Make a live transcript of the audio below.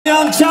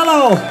on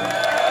cello.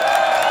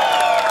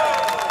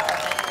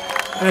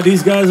 And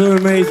these guys are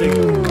amazing.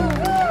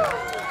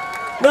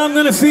 Now I'm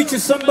going to feature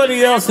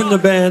somebody else in the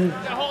band.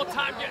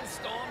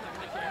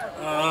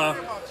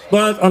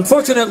 But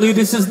unfortunately,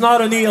 this is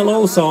not an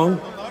ELO song.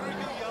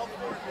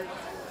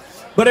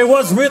 But it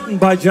was written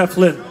by Jeff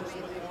Lynne.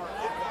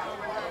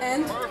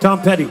 And?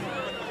 Tom Petty.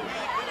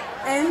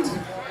 And?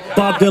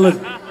 Bob Dylan.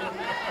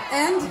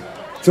 And?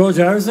 George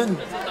Harrison.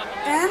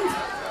 And?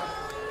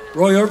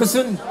 Roy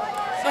Orbison.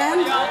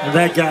 And?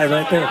 That guy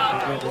right there.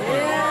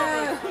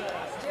 Yeah.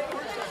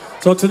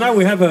 So tonight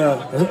we have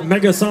a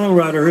mega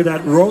songwriter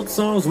that wrote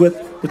songs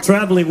with the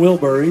Traveling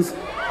Wilburys.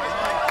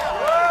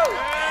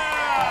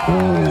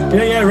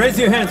 Yeah, raise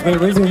your hands, man,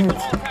 raise your hands.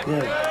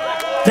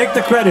 Yeah. Take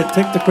the credit,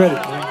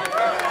 man.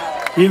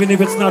 Even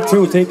if it's not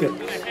true, take it.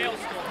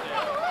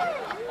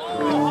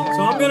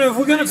 So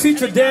we're gonna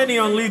feature Denis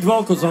on lead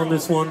vocals on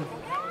this one.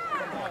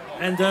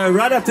 And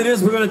right after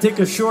this, we're gonna take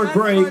a short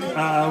break.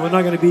 We're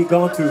not gonna be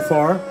gone too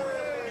far.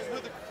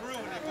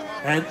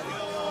 And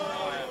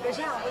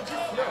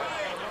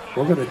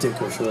we're gonna take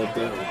a short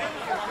break.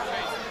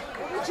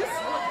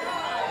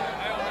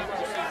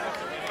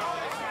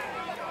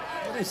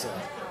 What is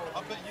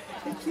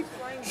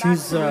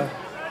that?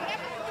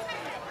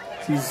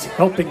 She's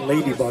helping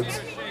ladybugs.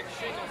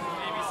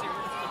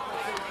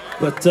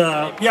 But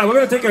yeah, we're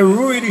gonna take a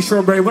really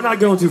short break. We're not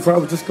going too far.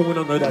 We're just going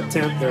under that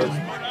tent there.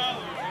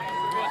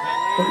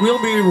 But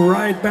we'll be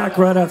right back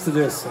right after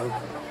this. So.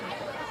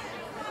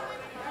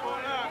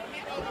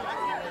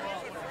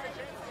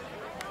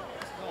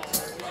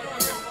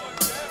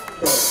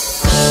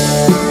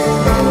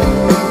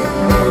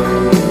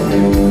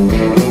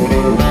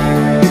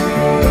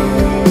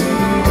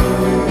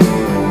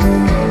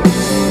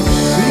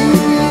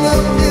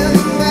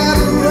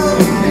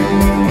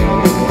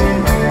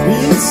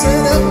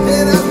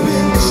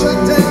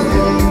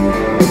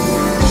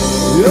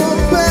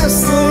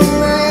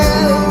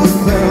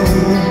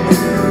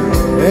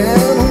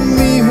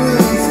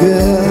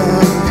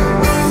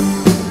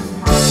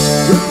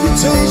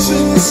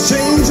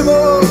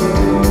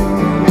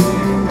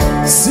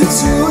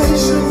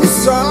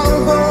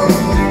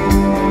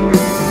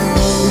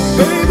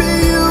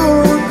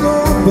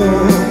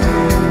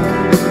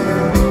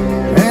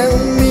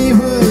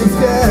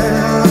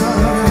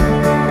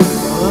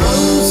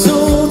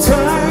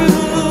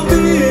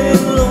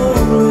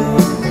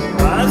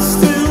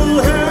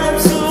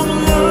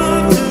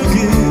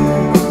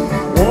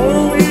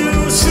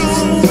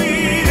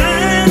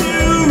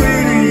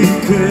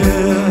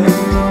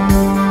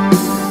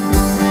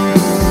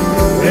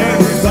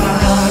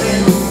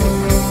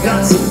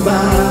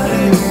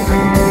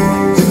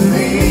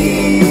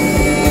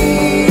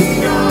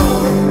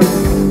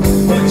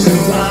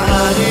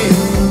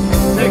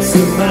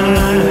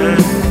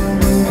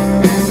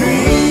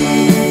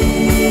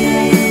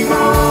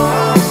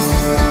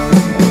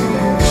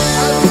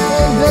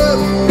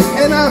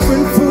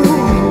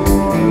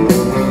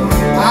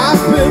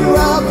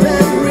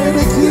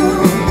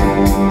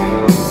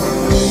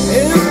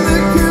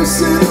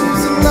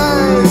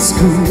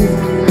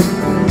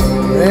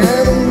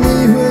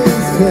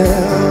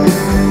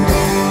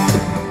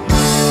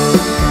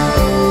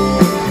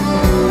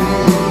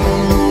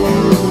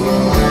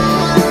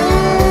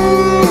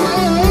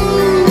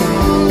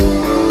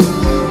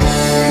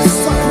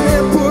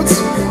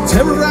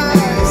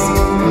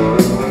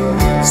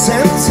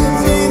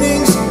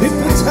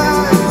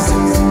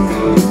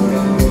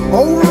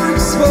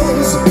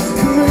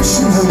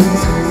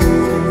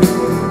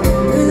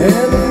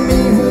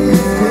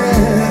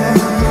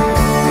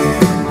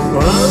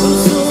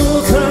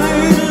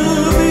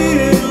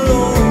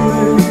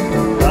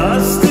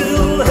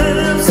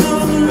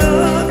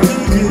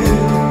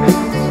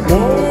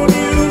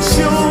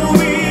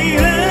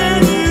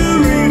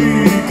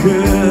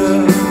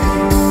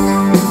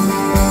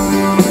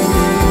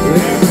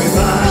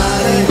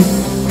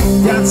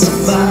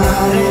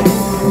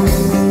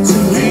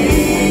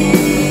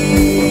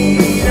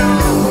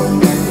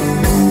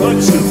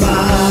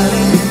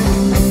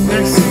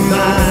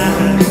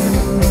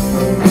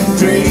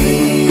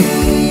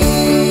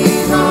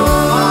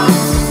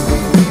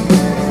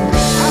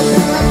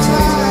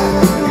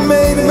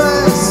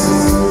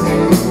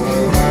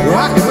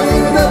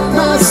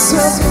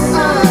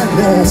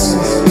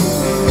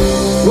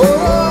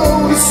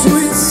 Oh, the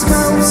sweet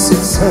smell of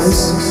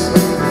success.